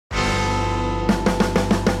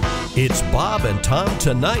It's Bob and Tom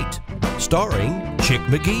Tonight, starring Chick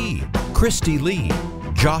McGee, Kristi Lee,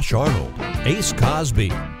 Josh Arnold, Ace Cosby,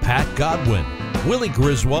 Pat Godwin, Willie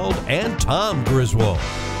Griswold, and Tom Griswold.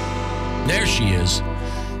 There she is.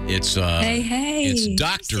 It's hey. It's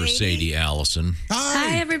Dr. Sadie Allison.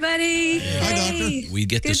 Hi, everybody. Hi, Doctor. We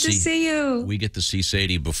get Good to see you. We get to see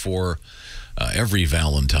Sadie before every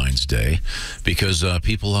Valentine's Day because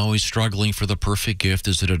people are always struggling for the perfect gift.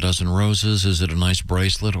 Is it a dozen roses? Is it a nice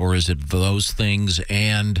bracelet? Or is it those things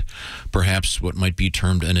and perhaps what might be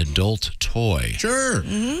termed an adult toy? Sure.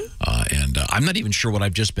 And I'm not even sure what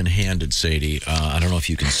I've just been handed, Sadie. I don't know if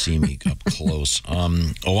you can see me up close.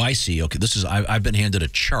 Oh, I see. Okay, this is I've been handed a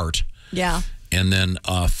chart. Yeah. And then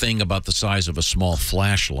a thing about the size of a small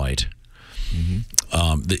flashlight.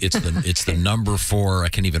 It's the number for, I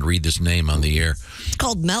can't even read this name on the air. It's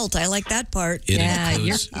called Melt. I like that part.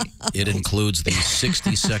 It includes the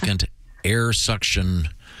 60-second air suction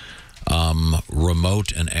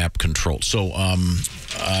remote and app control. So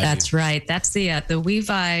That's right. That's the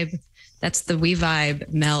WeVibe. That's the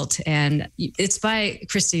WeVibe Melt, and it's by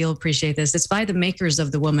Kristi. You'll appreciate this. It's by the makers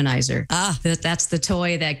of the Womanizer. That's the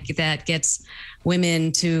toy that gets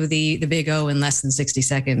women to the big O in less than 60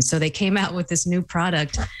 seconds. So they came out with this new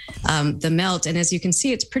product, the Melt, and as you can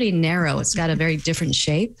see, it's pretty narrow. It's got a very different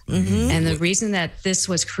shape, and the reason that this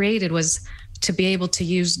was created was to be able to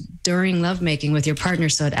use during lovemaking with your partner,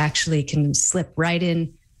 so it actually can slip right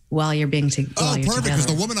in while you're being together. Oh, perfect! Because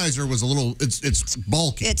the Womanizer was a little. It's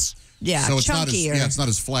bulky. So it's chunkier. It's not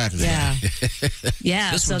as flat as that.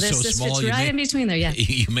 Yeah. This so one's this so small, fits right in between there. Yeah.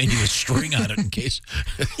 You may need a string on it in case.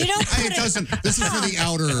 You don't put It doesn't. This is for the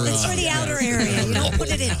outer. It's for the outer area. You don't put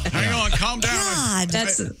it in. Hang on, calm down. God.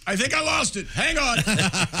 I think I lost it. Hang on.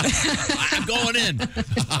 I'm going in.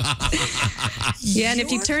 Yeah, and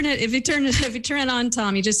if you turn it on,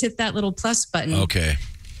 Tom, you just hit that little plus button. Okay.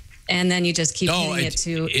 And then you just keep hitting it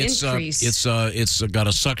to increase. It's got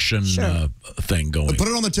a suction thing going. Put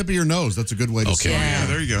it on the tip of your nose. That's a good way to say it. Yeah,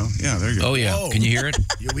 there you go. Yeah, there you go. Oh yeah, Whoa. Can you hear it?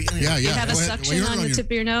 Yeah. You have a Go ahead. suction Well, on the tip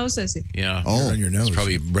of your nose. Yeah. Oh, on your nose. It's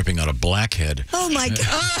probably ripping out a blackhead. Oh my God.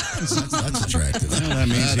 That's attractive. That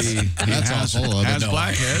means he that's awful. has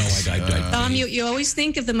blackheads. Tom, you always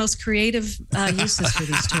think of the most creative uses for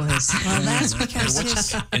these toys. Well, that's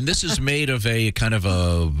because And this is made of a kind of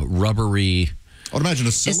a rubbery. I would imagine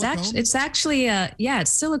a silicone. It's actually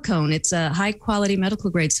it's silicone. It's a high quality medical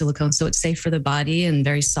grade silicone, so it's safe for the body and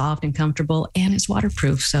very soft and comfortable, and it's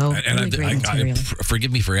waterproof. So really great material.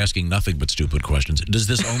 Forgive me for asking nothing but stupid questions. Does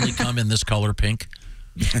this only come in this color, pink?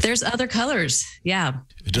 There's other colors. Yeah.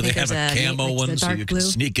 Do they have a camo one so you can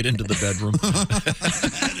sneak it into the bedroom?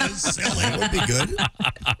 That is silly. That would be good.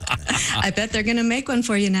 I bet they're going to make one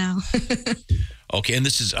for you now. Okay, and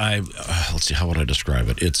this is let's see, how would I describe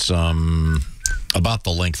it? It's about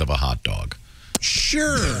the length of a hot dog.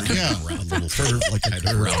 Sure. Yeah. Round little curve,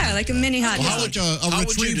 like a mini hot dog. How would a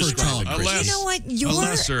retriever tongue? you know what?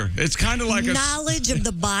 Your It's kind of like a knowledge of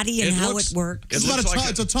the body and how it works.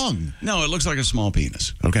 It's a tongue. No, it looks like a small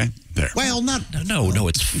penis. Okay, there. Well, not. No.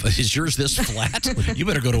 Is yours this flat? You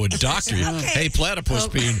better go to a doctor. Okay. Hey, platypus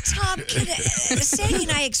bean. Tom, can Sadie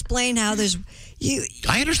and I explain how there's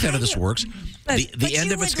I understand how this works. The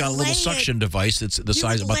end of it's got a little suction device that's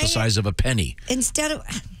about the size of a penny. Instead of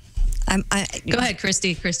Go ahead,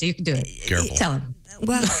 Kristi. Kristi, you can do it. Careful. Tell him.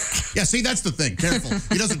 well, Yeah, see, that's the thing. Careful.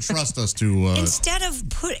 He doesn't trust us to. instead of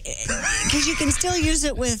because you can still use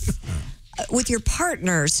it with your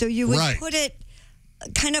partner, so you would put it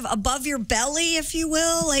kind of above your belly, if you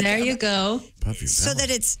will. Like There you go. So that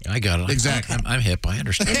it's. I got it. Exactly. I'm hip. I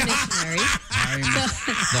understand. Missionary.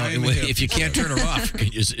 If you can't turn her off, can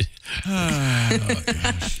you see?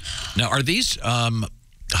 Now, are these?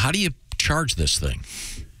 How do you charge this thing?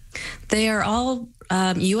 They are all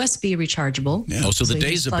USB rechargeable. Yeah. Oh, so the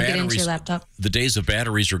days of plug it into batteries. your laptop. The days of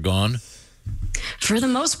batteries are gone. For the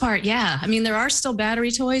most part, yeah. I mean, there are still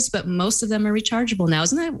battery toys, but most of them are rechargeable now.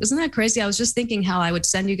 Isn't that crazy? I was just thinking how I would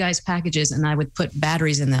send you guys packages and I would put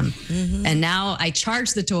batteries in them, and now I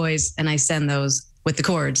charge the toys and I send those with the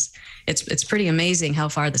cords. It's pretty amazing how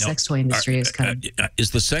far the sex toy industry has come.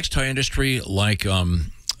 Is the sex toy industry like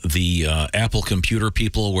the Apple computer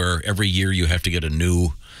people, where every year you have to get a new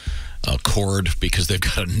cord because they've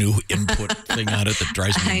got a new input thing on it that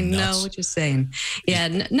drives me nuts. I know what you're saying.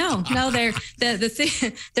 Yeah, no.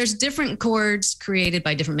 There's different cords created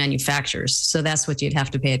by different manufacturers, so that's what you'd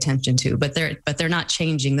have to pay attention to. But they're not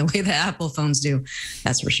changing the way the Apple phones do.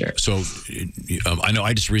 That's for sure. So I know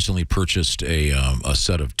I just recently purchased a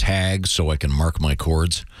set of tags so I can mark my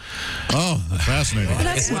cords. Oh, fascinating. Well,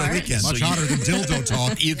 that's smart. Much hotter than dildo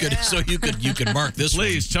talk. You could mark this.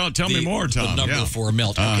 Please tell me more, Tom. The number for a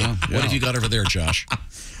melt. Okay. What have you got over there, Josh?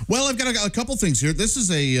 Well, I've got a couple things here. This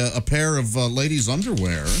is a pair of ladies'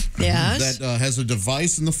 underwear. Yes. That has a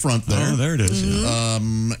device in the front there. Oh, there it is.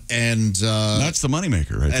 Mm-hmm. And that's the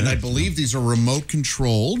moneymaker, right? And there. I believe these are remote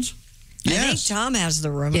controlled. I think Tom has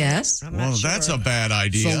the remote. Yes. Well, that's a bad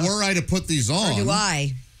idea. So were I to put these on? Or do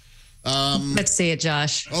I? Let's see it,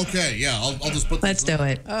 Josh. Okay, yeah, I'll just put. Let's do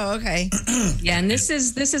it. Oh, okay. Yeah, and this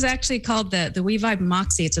is actually called the WeVibe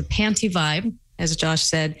Moxie. It's a panty vibe, as Josh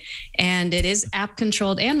said, and it is app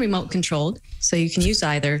controlled and remote controlled, so you can use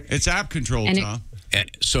either. It's app controlled, Tom. And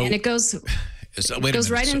it goes. It goes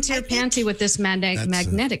right into your panty with this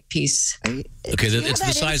magnetic piece. Okay, it's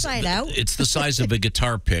the size. It's the size of a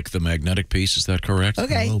guitar pick. The magnetic piece, is that correct?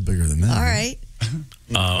 Okay, a little bigger than that. All right.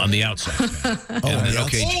 On the outside.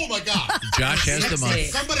 Okay. Oh my God! Josh has the mic.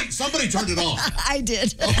 Somebody turned it off. I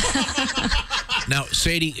did. Now,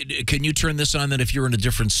 Sadie, can you turn this on then if you're in a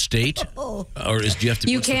different state, or do you have to?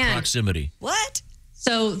 You what's the can. proximity? What?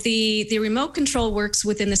 So the remote control works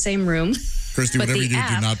within the same room. Kristi, whatever you do,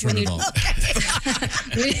 do not turn it off.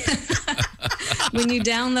 When you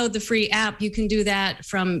download the free app, you can do that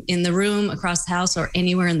from in the room, across the house, or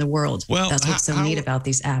anywhere in the world. Well, that's what's so neat about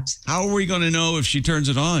these apps. How are we going to know if she turns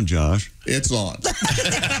it on, Josh? It's on.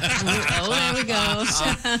 Oh, there we go.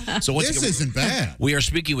 So this isn't bad. We are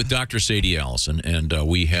speaking with Dr. Sadie Allison, and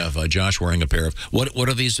we have Josh wearing a pair of what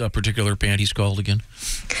are these particular panties called again?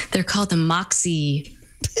 They're called the Moxie.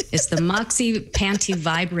 It's the Moxie Panty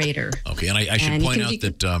Vibrator. Okay, and I should point out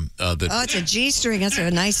that oh, it's a G-string. That's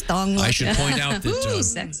a nice thong. I should point out that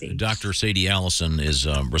sexy. Dr. Sadie Allison is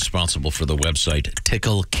responsible for the website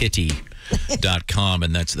TickleKitty.com,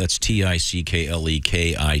 and that's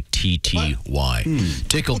TickleKitty.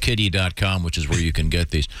 TickleKitty.com, which is where you can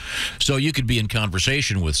get these. So you could be in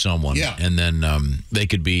conversation with someone, and then they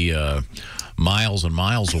could be miles and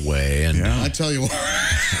miles away. And I tell you what.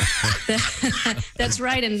 That's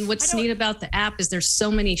right. And what's neat about the app is there's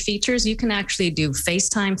so many features. You can actually do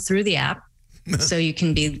FaceTime through the app. So you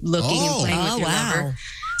can be looking and playing with your lover,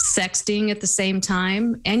 sexting at the same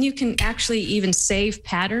time. And you can actually even save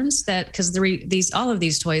patterns because all of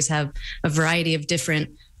these toys have a variety of different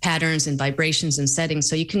patterns and vibrations and settings.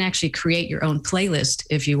 So you can actually create your own playlist,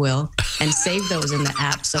 if you will, and save those in the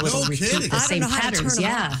app. So it'll repeat the same patterns.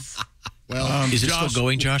 Yeah. Well, is it still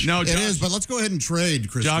going, Josh? No, Josh, it is, but let's go ahead and trade,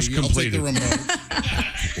 Kristi. Josh I'll take completed. the remote.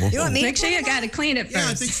 You want me Make sure you got to clean it first. Yeah,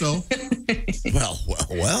 I think so.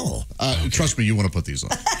 Well. Trust me, you want to put these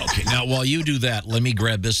on. Okay, now while you do that, let me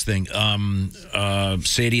grab this thing.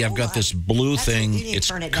 Sadie, I've got this blue thing. It's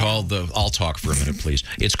called I'll talk for a minute, please.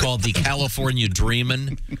 It's called the California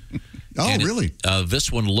Dreamin'. Oh, and really?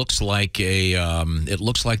 This one looks like it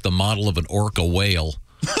looks like the model of an orca whale.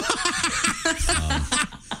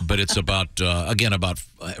 But it's about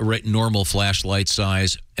normal flashlight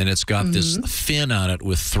size, and it's got this fin on it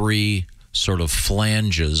with 3 sort of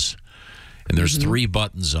flanges, and there's 3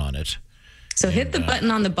 buttons on it. So hit the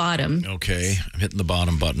button on the bottom. Okay, I'm hitting the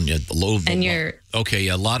bottom button. Yeah, a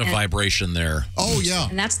lot of vibration there. Oh yeah,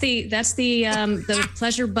 and that's the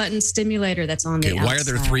pleasure button stimulator that's on the outside. Why are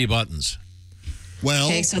there 3 buttons? Well,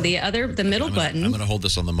 okay, so the middle button. I'm going to hold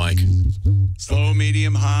this on the mic. Slow,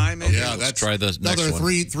 medium, high. Maybe. Yeah, let's try the next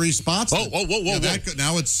one. Three spots. Whoa!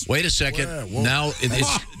 Now it's. Wait a second. Now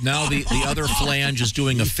the other flange is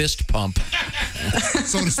doing a fist pump,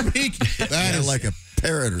 so to speak. That is like a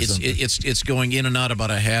parrot or something. It's going in and out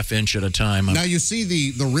about a ½ inch at a time. Now you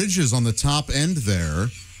see the ridges on the top end there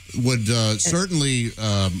would certainly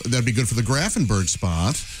that'd be good for the Grafenberg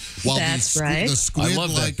spot. While that's right. The squid, I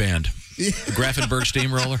love that band. The Grafenberg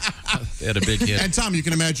Steamroller. They had a big hit. And Tom, you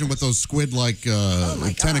can imagine what those squid-like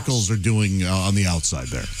tentacles are doing on the outside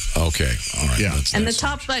there. Okay, all right. Yeah. And the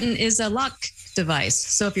top button is a lock device.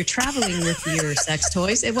 So if you're traveling with your sex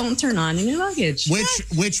toys, it won't turn on in your luggage. Which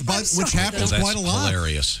happens quite a lot.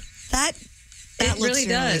 Hilarious. That That It looks really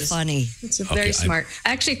really does. funny. It's very smart.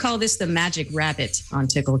 I actually call this the magic rabbit on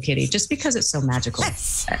Tickle Kitty, just because it's so magical. I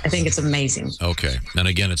think it's amazing. Okay. And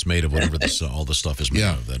again, it's made of whatever all the stuff is made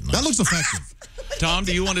of. That looks effective. Tom,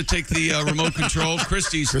 do you want to take the remote control?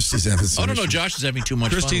 Kristi's Oh, no, Josh is having too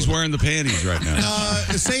much Kristi's fun. wearing the panties right now.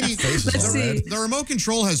 Sadie, the remote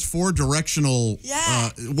control has 4 directional. Yeah.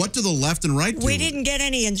 What do the left and right do? We didn't get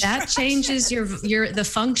any instructions. That changes the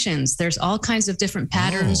functions. There's all kinds of different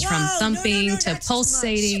patterns from thumping to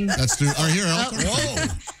pulsating. That's too. Here, whoa.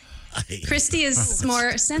 Kristi is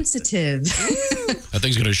more sensitive. That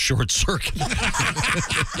thing's going to short circuit.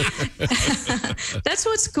 That's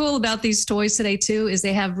what's cool about these toys today, too, is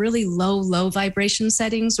they have really low vibration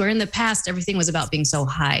settings, where in the past, everything was about being so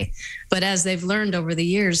high. But as they've learned over the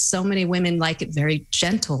years, so many women like it very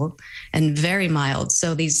gentle and very mild.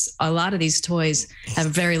 So a lot of these toys have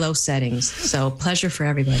very low settings. So pleasure for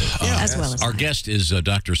everybody, as well as Our guest is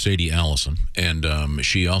Dr. Sadie Allison, and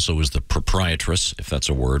she also is the proprietress, if that's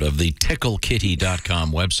a word, of the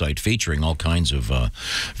TickleKitty.com website, featuring all kinds of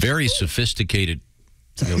very sophisticated.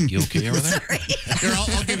 You okay over there? Here,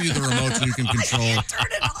 I'll give you the remote so you can control. Turn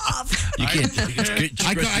it off. You can't.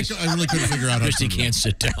 I really couldn't figure out how to. Kristi can't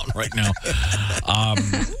sit down right now.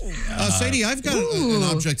 Sadie, I've got an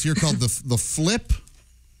object here called the Flip.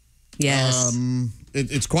 Yes.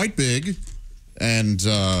 It's quite big, and it's,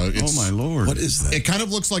 Oh, my Lord. What is that? it kind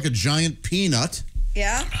of looks like a giant peanut,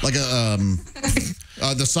 Yeah. like a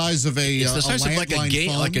the size of a. It's the size of like a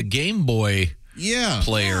landline phone. Game Boy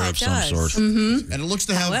player Yeah, of it some does. sort. And it looks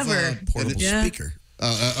to have However, Portable speaker.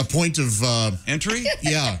 a point of Entry?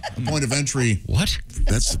 a point of entry. What?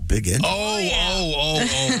 That's a big engine. Oh!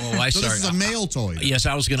 I So sorry. this is a male toy. Yes,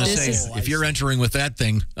 I was going to say, if you're entering with that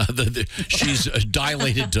thing, she's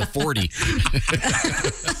dilated to 40. Get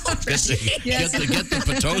the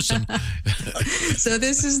Pitocin. So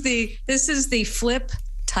this is the Flip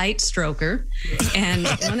Tight Stroker, and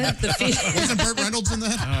one of the Wasn't Burt Reynolds in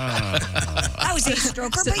that? I was a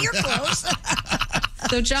stroker, but you're close.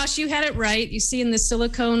 So Josh, you had it right. You see in the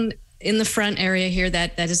silicone in the front area here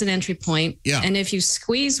that is an entry point. Yeah. And if you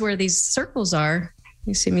squeeze where these circles are,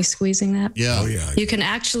 you see me squeezing that? Yeah. Oh, yeah. You can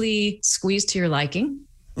actually squeeze to your liking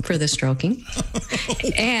for the stroking.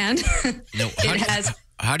 And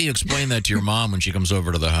How do you explain that to your mom when she comes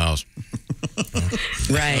over to the house?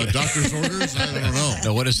 right. Doctor's orders? I don't know.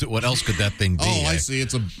 No, what else could that thing be? Oh, I see.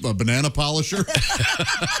 It's a banana polisher.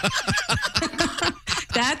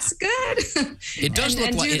 That's good. It does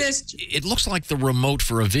look like this. it looks like the remote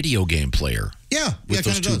for a video game player. Yeah. With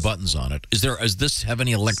those kinda 2 does. buttons on it. Does this have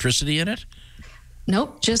any electricity in it?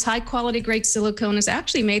 Nope, just high quality great silicone. Is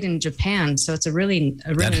actually made in Japan, so it's a really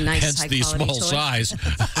nice Hence high the quality small toy. size.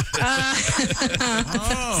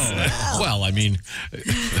 Well, I mean,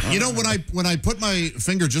 You know, when I put my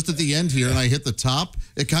finger just at the end here and I hit the top,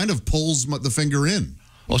 it kind of pulls the finger in.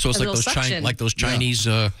 so it's A little suction. like those Chinese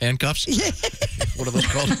handcuffs. What are those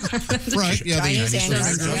called? Right. Yeah. Chinese the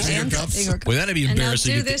handcuffs. Well, that'd be And now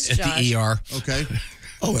embarrassing do at this, the Josh. ER. Okay.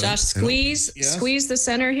 Oh, Josh, squeeze the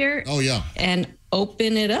center here. Oh, yeah. And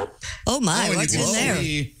open it up. Oh, my. Oh, What's you in can there?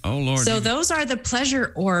 see- Oh, Lord. So those are the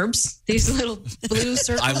pleasure orbs. These little blue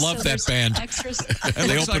circles. I love So that there's band. Extras. They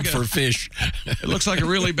looks open like for fish. It looks like a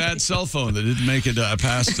really bad cell phone that didn't make it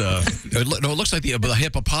past. No, it looks like the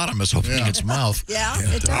hippopotamus opening its mouth. Yeah,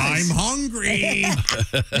 it does. I'm hungry.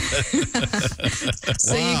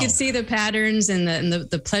 So you can see the patterns and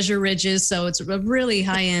the pleasure ridges. So it's a really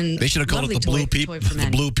high end. They should have called it the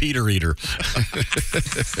Blue Peter Eater.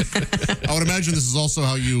 I would imagine this is also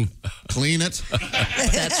how you clean it.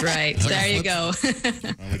 That's right. There you go.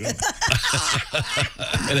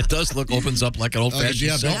 And it does opens up like an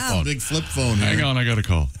old-fashioned cell phone. Big flip phone here. Hang on, I got a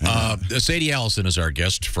call. Sadie Allison is our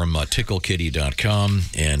guest from TickleKitty.com,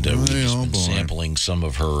 and we've been sampling some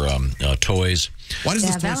of her toys. Why does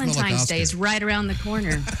this toy smell like Valentine's Oscar? Day is right around the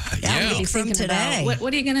corner. Yeah. What are you From thinking today. about?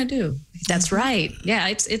 What are you going to do? That's right. Yeah,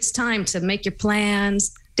 it's time to make your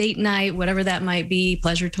plans, date night, whatever that might be,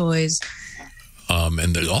 pleasure toys.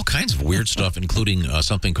 And there's all kinds of weird stuff, including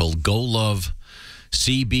something called Go Love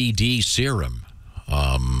CBD serum.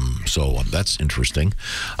 So that's interesting.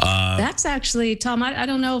 That's actually, Tom, I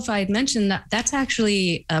don't know if I had mentioned that. That's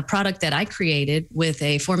actually a product that I created with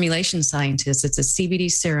a formulation scientist. It's a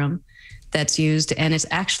CBD serum that's used, and it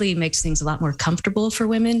actually makes things a lot more comfortable for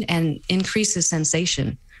women and increases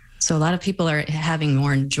sensation. So a lot of people are having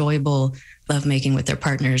more enjoyable lovemaking with their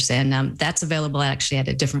partners, and that's available actually at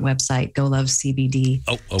a different website,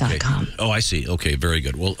 golovecbd.com. Oh, I see. Okay, very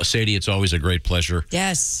good. Well, Sadie, it's always a great pleasure.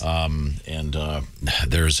 Yes. And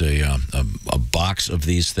there's a box of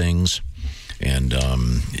these things, And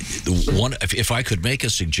if I could make a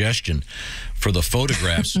suggestion for the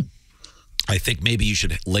photographs, I think maybe you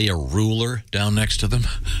should lay a ruler down next to them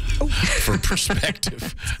for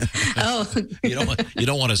perspective. You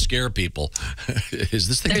don't want to scare people. Is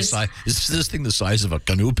this thing the size of a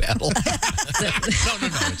canoe paddle? No.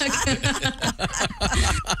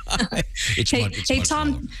 Hey,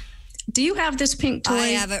 Tom. Do you have this pink toy? I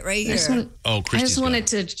have it right here. I just wanted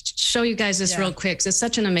to show you guys this real quick. It's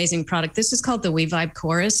such an amazing product. This is called the WeVibe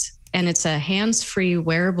Chorus, and it's a hands-free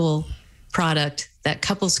wearable product that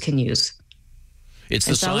couples can use. It's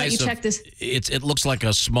the size of. It looks like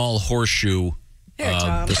a small horseshoe,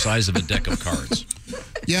 the size of a deck of cards.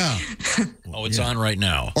 Yeah. Oh, it's on right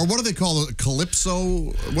now. Or what do they call it?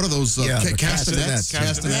 Calypso? What are those? Castanets.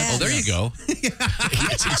 Oh, there you go.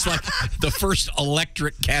 It's like the first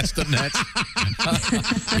electric castanet.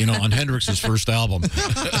 On Hendrix's first album. When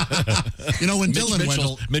Dylan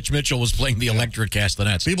went... Mitch Mitchell was playing the electric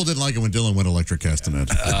castanets. People didn't like it when Dylan went electric castanet.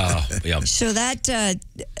 Yeah. So that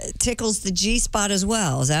tickles the G-spot as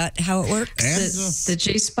well. Is that how it works? The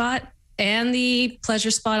G-spot? And the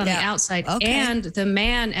pleasure spot on the outside, and the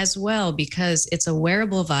man as well, because it's a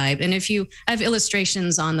wearable vibe. And if I have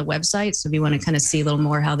illustrations on the website, so if you want to kind of see a little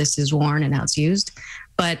more how this is worn and how it's used.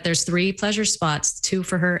 But there's 3 pleasure spots, 2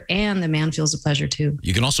 for her, and the man feels the pleasure too.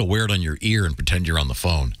 You can also wear it on your ear and pretend you're on the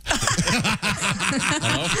phone.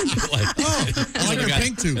 like your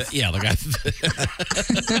pink tooth. Yeah, like I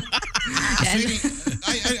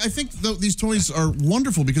think these toys are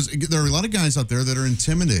wonderful because there are a lot of guys out there that are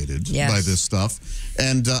intimidated by this stuff.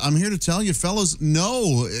 And I'm here to tell you, fellas,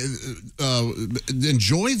 enjoy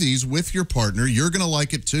these with your partner. You're going to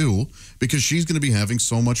like it too because she's going to be having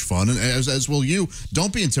so much fun, and as will you.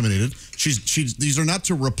 Don't be intimidated. These are not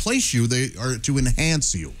to replace you. They are to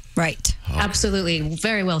enhance you. Right. Absolutely.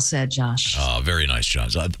 Very well said, Josh. Very nice,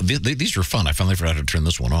 Josh. These are fun. I finally forgot to turn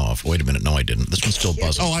this one off. Wait a minute. No, I didn't. This one's still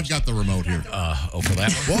buzzing. Oh, I've got the remote here. For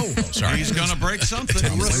that one? Whoa. Sorry. He's going to break something.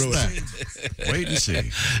 Wait and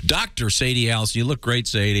see. Dr. Sadie Allison. You look great,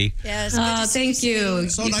 Sadie. Yes. Thank you.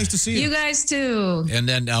 So nice to see you. You guys too. And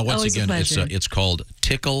then once again, it's called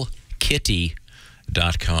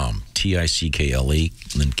TickleKitty.com. TICKLE,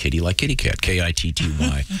 and then kitty like kitty cat, KITTY.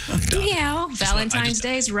 Yeah, Valentine's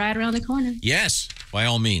Day is right around the corner. Yes, by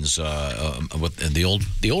all means.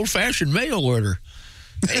 The old-fashioned mail order.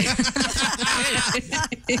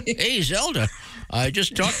 Hey, Zelda, I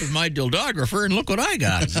just talked with my dildographer, and look what I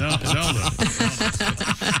got. Zelda.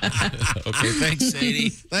 Okay, thanks, Sadie.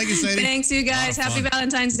 Thank you, Sadie. Thanks, you guys. Happy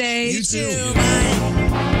Valentine's Day. You too. Bye.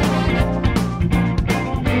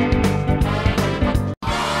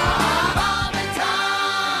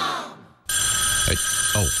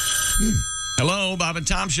 Hello, Bob and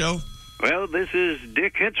Tom Show. Well, this is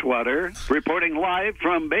Dick Hitzwater reporting live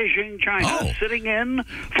from Beijing, China, sitting in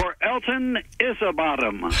for Elton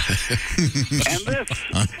Isabottom. And this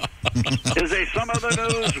is a Some of the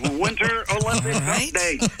News Winter Olympics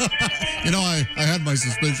update. I had my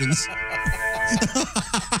suspicions.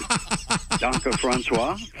 Danke,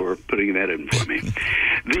 Francois, for putting that in for me.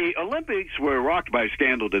 The Olympics were rocked by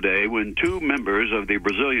scandal today when 2 members of the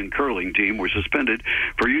Brazilian curling team were suspended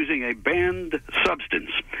for using a banned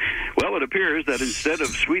substance. Well, it appears that instead of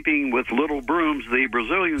sweeping with little brooms, the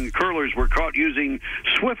Brazilian curlers were caught using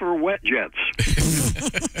Swiffer wet jets.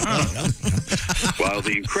 While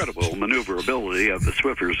the incredible maneuverability of the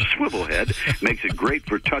Swiffer's swivel head makes it great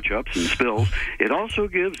for touch-ups and spills, it also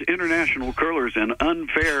gives international curlers an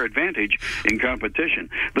unfair advantage in competition.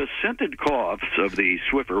 The scented coughs of the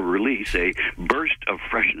Swiffer release a burst of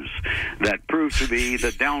freshness that proved to be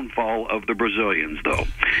the downfall of the Brazilians, though.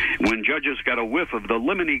 When judges got a whiff of the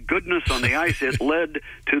lemony goodness on the ice, it led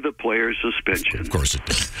to the player's suspension. Of course it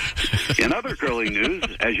did. In other curling news,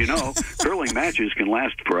 as you know, curling matches can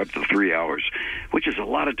last for up to 3 hours, which is a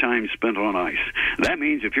lot of time spent on ice. That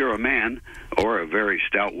means if you're a man or a very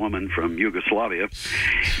stout woman from Yugoslavia,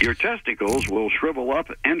 your testicles will shrivel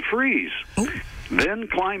up and freeze. Then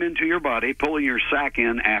climb into your body, pulling your sack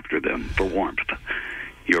in after them for warmth.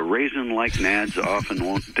 Your raisin-like nads often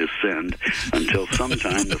won't descend until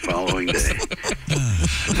sometime the following day.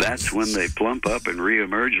 That's when they plump up and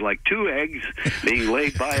reemerge like 2 eggs being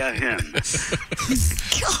laid by a hen. It's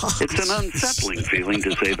an unsettling feeling,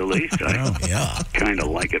 to say the least. I kind of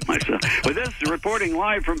like it myself. With this, reporting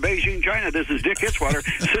live from Beijing, China, this is Dick Hitzwater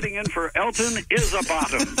sitting in for Elton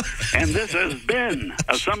Isabottom. And this has been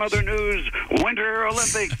a Some Other News Winter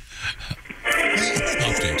Olympics. Hey,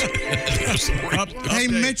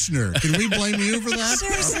 Mitchner, can we blame you for that?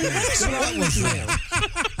 Seriously, what is wrong with you?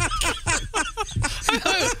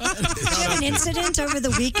 Did you have an incident over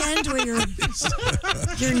the weekend where your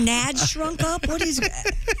nads shrunk up? What is?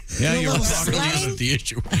 Yeah, you're sweating? isn't the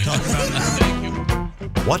issue. Talk about it. Thank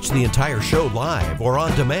you. Watch the entire show live or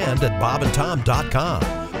on demand at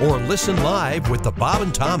bobandtom.com or listen live with the Bob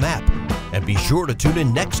and Tom app. And be sure to tune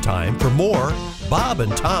in next time for more Bob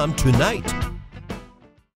and Tom Tonight.